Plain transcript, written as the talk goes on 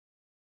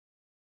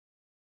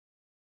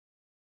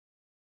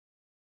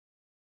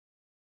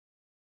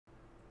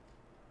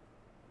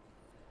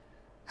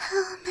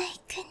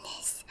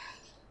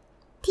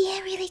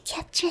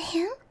capture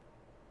him?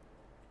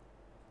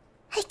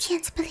 I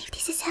can't believe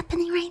this is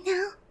happening right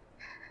now.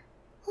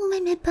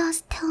 When my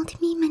boss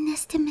told me my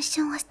next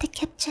mission was to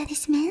capture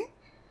this man,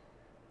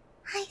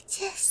 I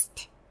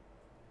just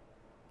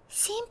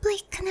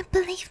simply couldn't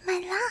believe my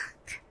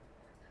luck.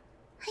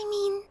 I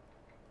mean,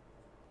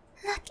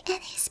 look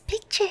at his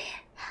picture.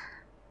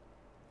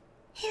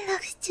 He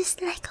looks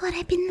just like what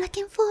I've been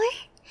looking for.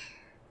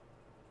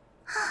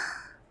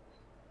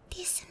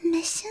 This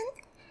mission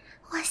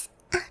was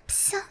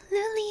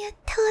absolutely a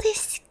total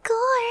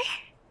score.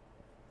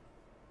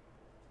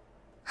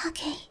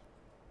 Okay,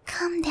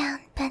 calm down,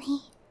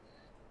 bunny.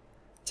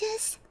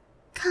 Just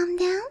calm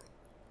down,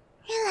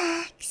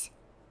 relax,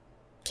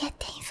 get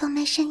the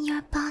information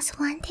your boss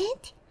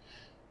wanted,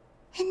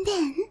 and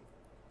then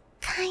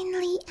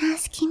kindly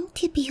ask him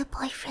to be your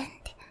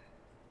boyfriend.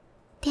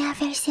 They are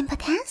very simple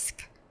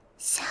tasks,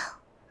 so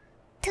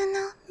do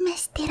not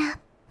mess it up,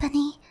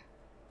 bunny.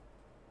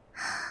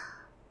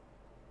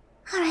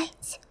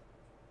 Alright,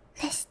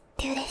 let's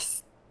do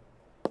this.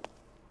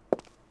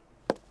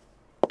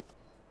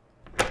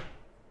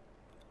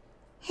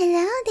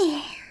 Hello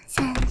there,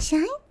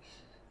 sunshine.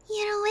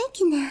 You're awake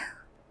now.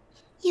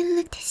 You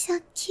looked so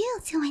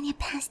cute when you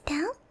passed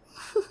out.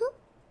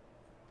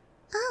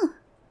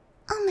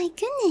 Oh my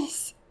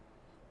goodness.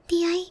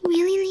 Did I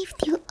really leave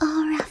you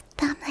all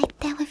wrapped up like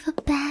that with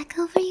a bag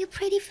over your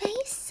pretty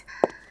face?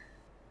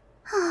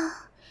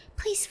 Oh,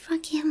 please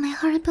forgive my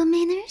horrible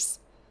manners.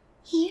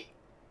 Here,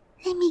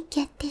 let me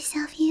get this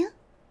off you.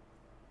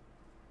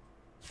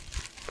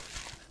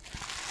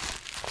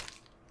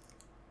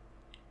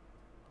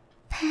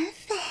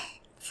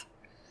 Perfect.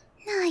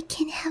 Now I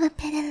can have a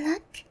better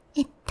look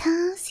at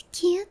those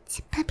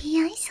cute puppy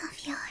eyes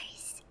of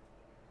yours.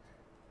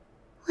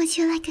 Would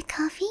you like a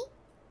coffee?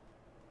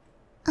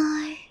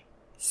 Or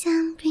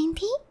some green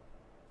tea?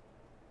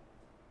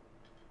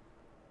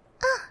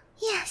 Oh,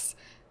 yes,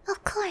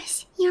 of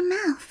course, your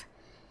mouth.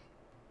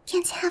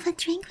 Can't have a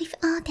drink with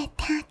all that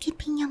talk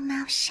keeping your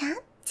mouth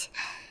shut.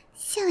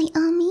 Silly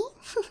Omi.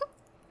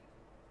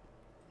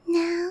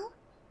 Now,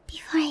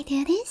 before I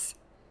do this,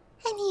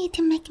 I need you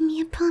to make me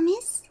a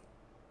promise.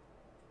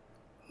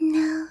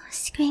 No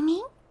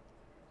screaming.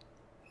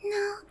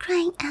 No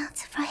crying out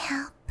for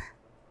help.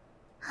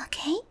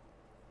 Okay?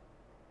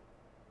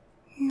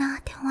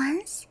 Not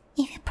once,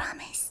 if you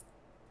promise.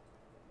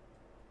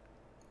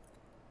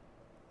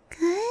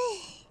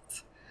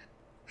 Good.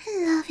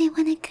 I love it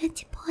when a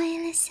good boy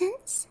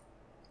listens.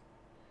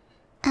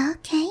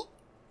 Okay,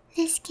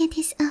 let's get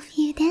this off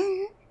you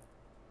then.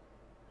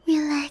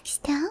 Relax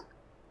though.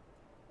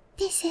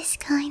 This is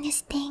going to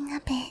sting a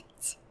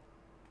bit.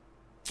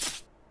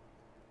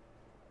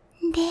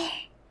 There,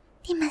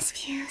 they must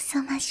feel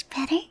so much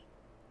better.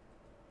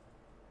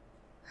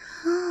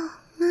 Oh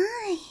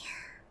my.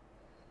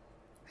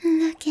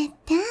 Look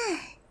at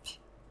that.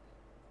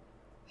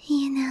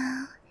 You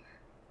know,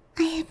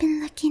 I have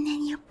been looking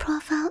at your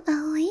profile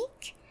all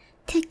week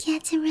to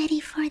get ready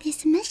for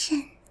this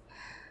mission.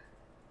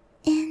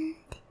 And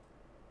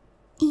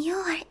you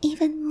are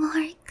even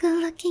more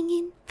good looking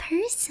in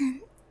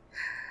person.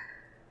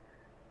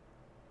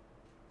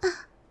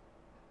 Oh,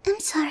 I'm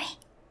sorry.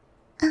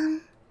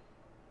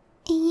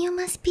 You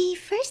must be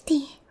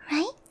thirsty,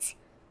 right?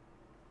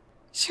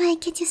 Should I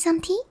get you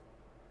some tea?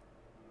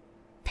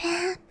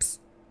 Perhaps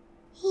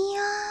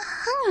you're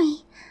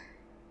hungry.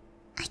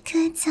 I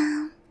could,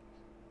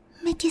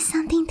 make you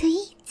something to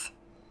eat.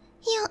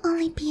 It'll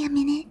only be a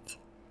minute.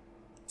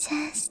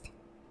 Just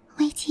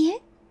wait here,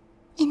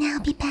 and I'll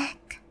be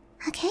back,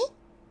 okay?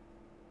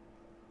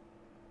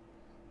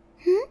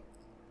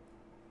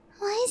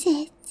 What is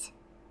it?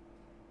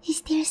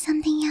 Is there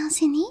something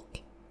else you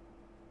need?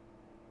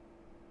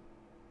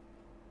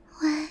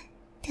 What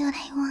do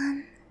I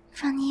want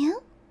from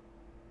you?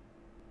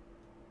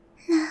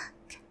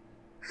 Look,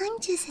 I'm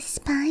just a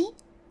spy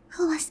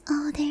who was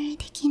ordered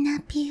to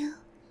kidnap you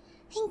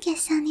and get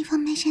some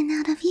information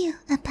out of you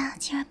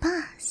about your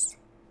boss.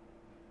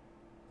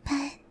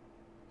 But,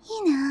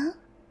 you know,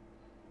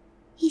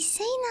 you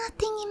say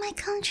nothing in my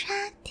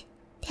contract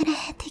that I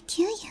had to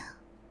kill you.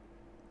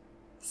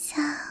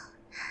 So,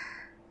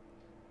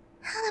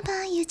 how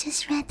about you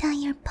just rat out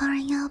your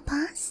boring old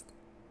boss?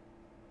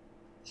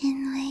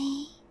 And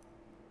we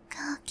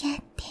go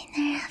get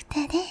dinner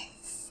after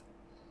this.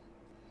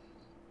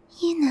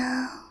 You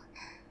know,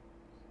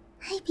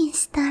 I've been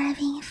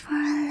starving for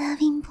a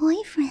loving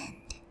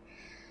boyfriend.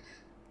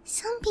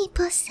 Some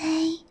people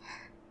say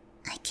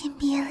I can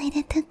be a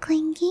little too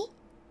clingy,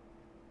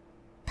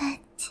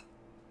 but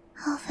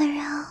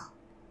overall,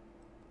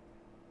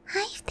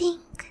 I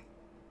think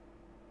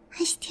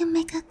I still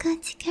make a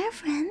good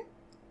girlfriend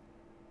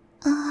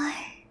or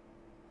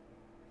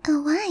a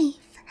wife.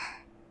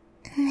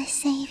 Let's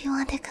say if you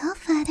want to go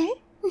further.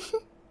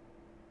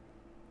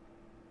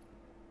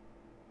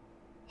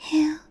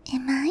 Who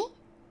am I?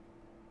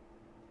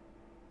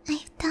 I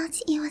thought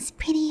it was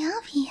pretty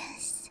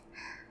obvious.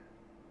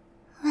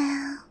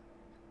 Well,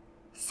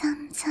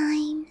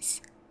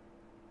 sometimes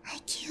I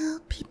kill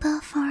people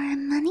for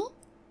money,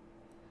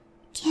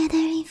 gather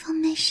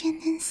information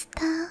and stuff.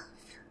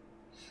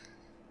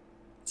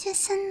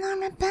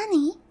 former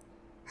bunny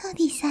who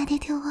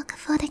decided to work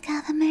for the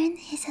government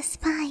is a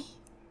spy.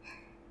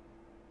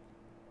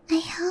 I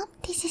hope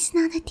this is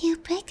not a deal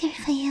breaker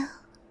for you.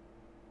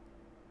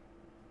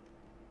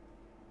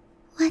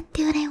 What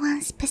do they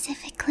want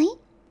specifically?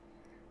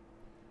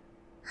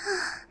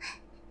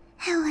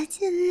 I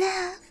would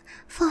love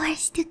for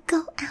us to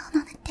go out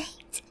on a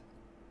date.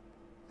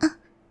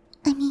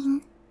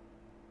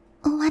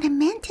 What I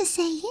meant to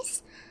say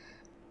is,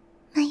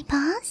 my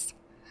boss,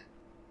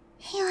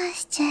 he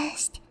was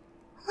just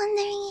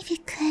wondering if you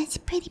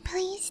could pretty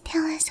please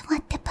tell us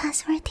what the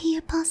password to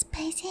your boss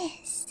page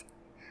is.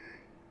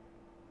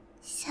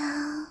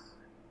 So,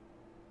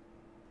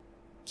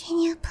 can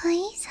you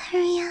please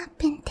hurry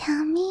up and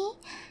tell me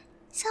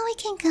so we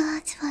can go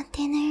out for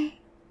dinner?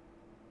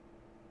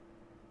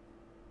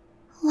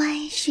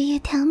 Why should you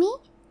tell me?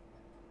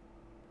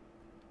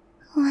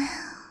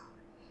 Well,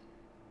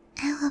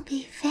 I will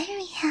be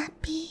very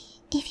happy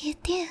if you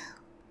do.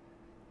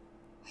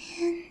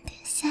 And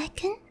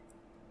second,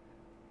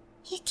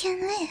 you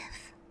can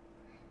live.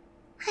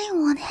 I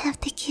won't have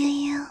to kill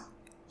you,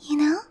 you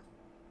know?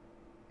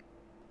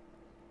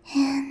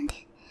 And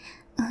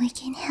we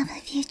can have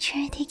a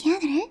future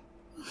together.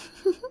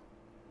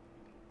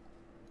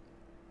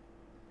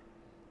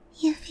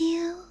 You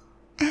feel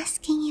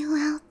asking you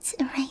out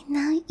right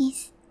now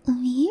is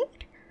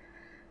weird?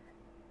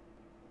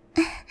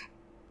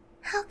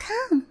 How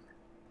come?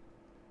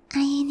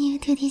 Are you new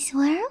to this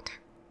world?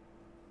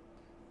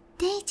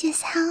 That's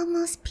just how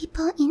most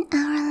people in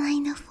our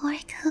line of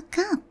work hook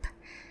up.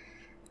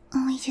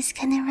 We just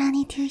kinda run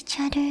into each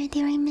other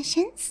during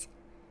missions,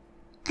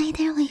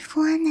 either with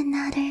one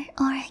another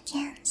or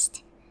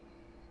against.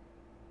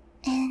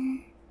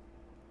 And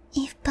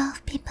if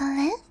both people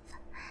live,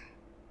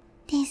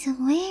 this is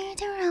where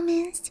the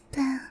romance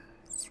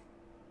blooms.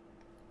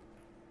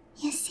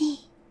 You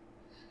see,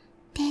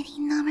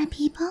 dating normal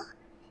people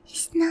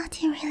is not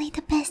really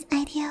the best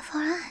idea for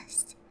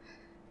us.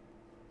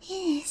 It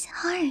is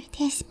hard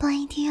to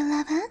explain to your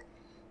lover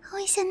who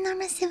is a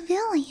normal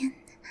civilian.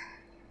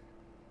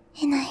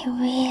 And I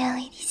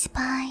really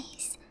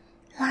despise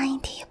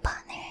lying to your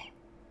partner.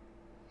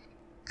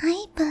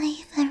 I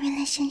believe a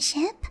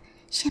relationship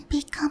should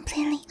be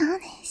completely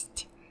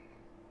honest.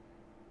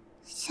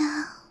 So,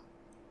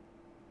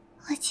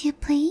 would you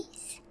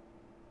please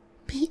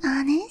be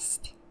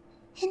honest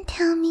and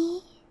tell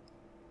me?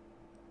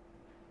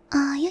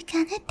 All you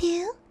gotta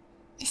do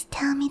is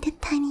tell me the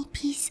tiny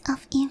piece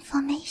of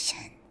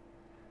information.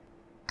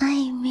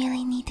 I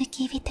really need to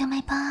give it to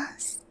my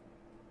boss.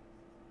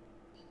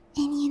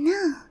 And you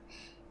know,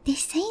 they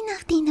say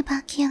nothing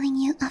about killing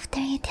you after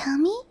you tell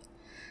me,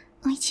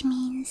 which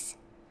means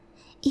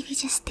if you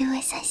just do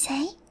as I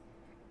say,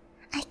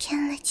 I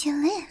can let you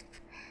live.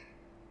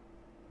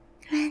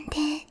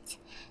 Granted,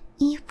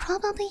 you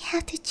probably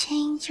have to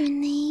change your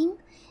name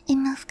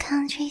and move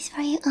countries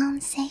for your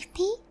own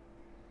safety.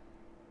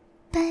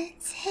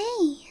 But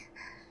hey,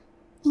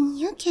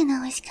 you can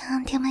always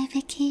come to my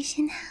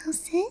vacation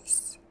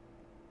houses.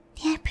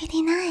 They're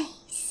pretty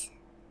nice.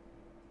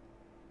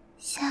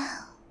 So,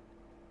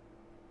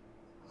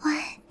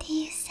 what do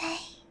you say?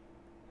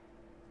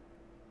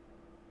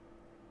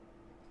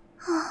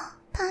 Oh,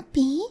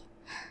 puppy,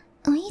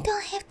 we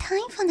don't have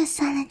time for the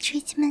silent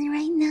treatment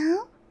right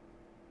now.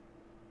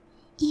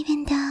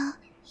 Even though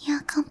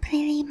you're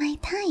completely my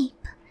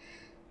type,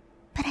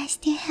 but I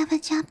still have a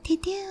job to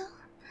do.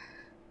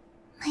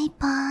 My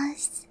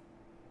boss,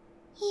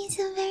 he's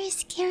a very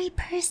scary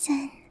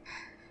person,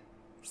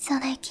 so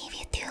I give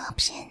you two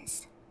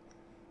options.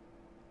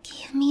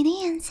 Give me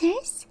the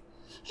answers,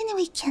 and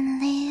we can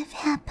live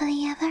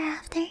happily ever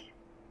after.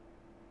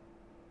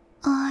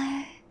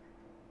 Or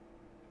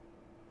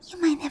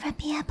you might never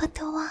be able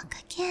to walk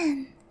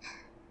again,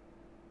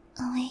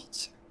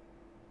 which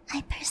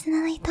I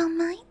personally don't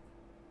mind.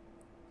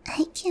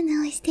 I can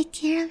always take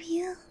care of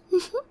you.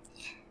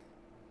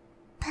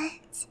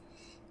 But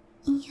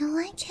you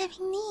like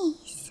having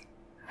these,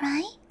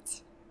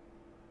 right?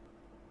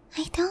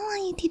 I don't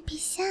want you to be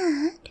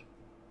sad.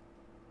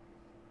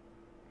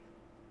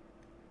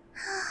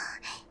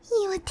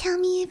 You would tell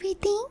me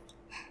everything?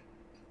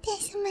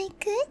 That's my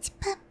good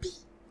puppy.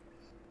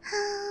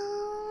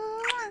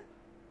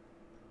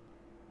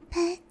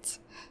 But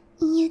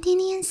you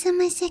didn't answer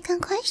my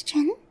second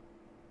question.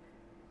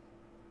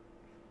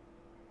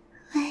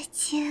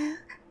 Would you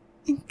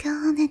go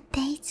on a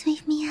date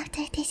with me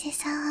after this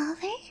is all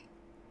over?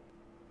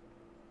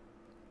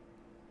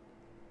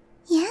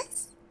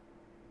 Yes?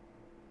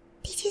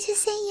 Did you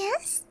just say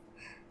yes?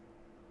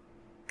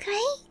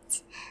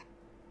 Great!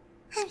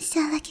 I'm so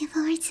looking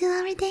forward to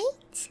our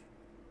date.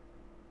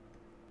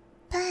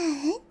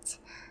 But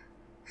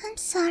I'm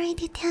sorry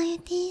to tell you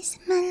this,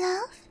 my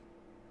love.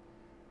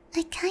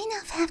 I kind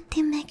of have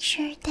to make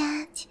sure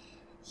that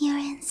your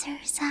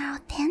answers are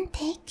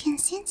authentic and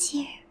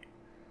sincere,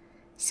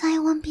 so I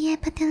won't be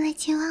able to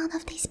let you out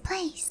of this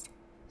place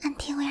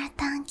until we are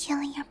done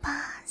killing your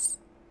boss.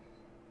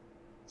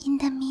 In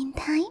the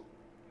meantime,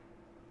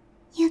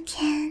 you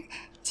can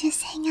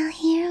just hang out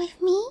here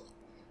with me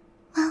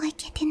while we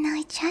get to know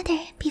each each other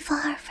before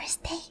our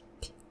first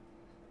date.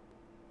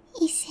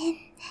 Isn't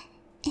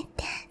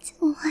that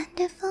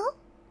wonderful?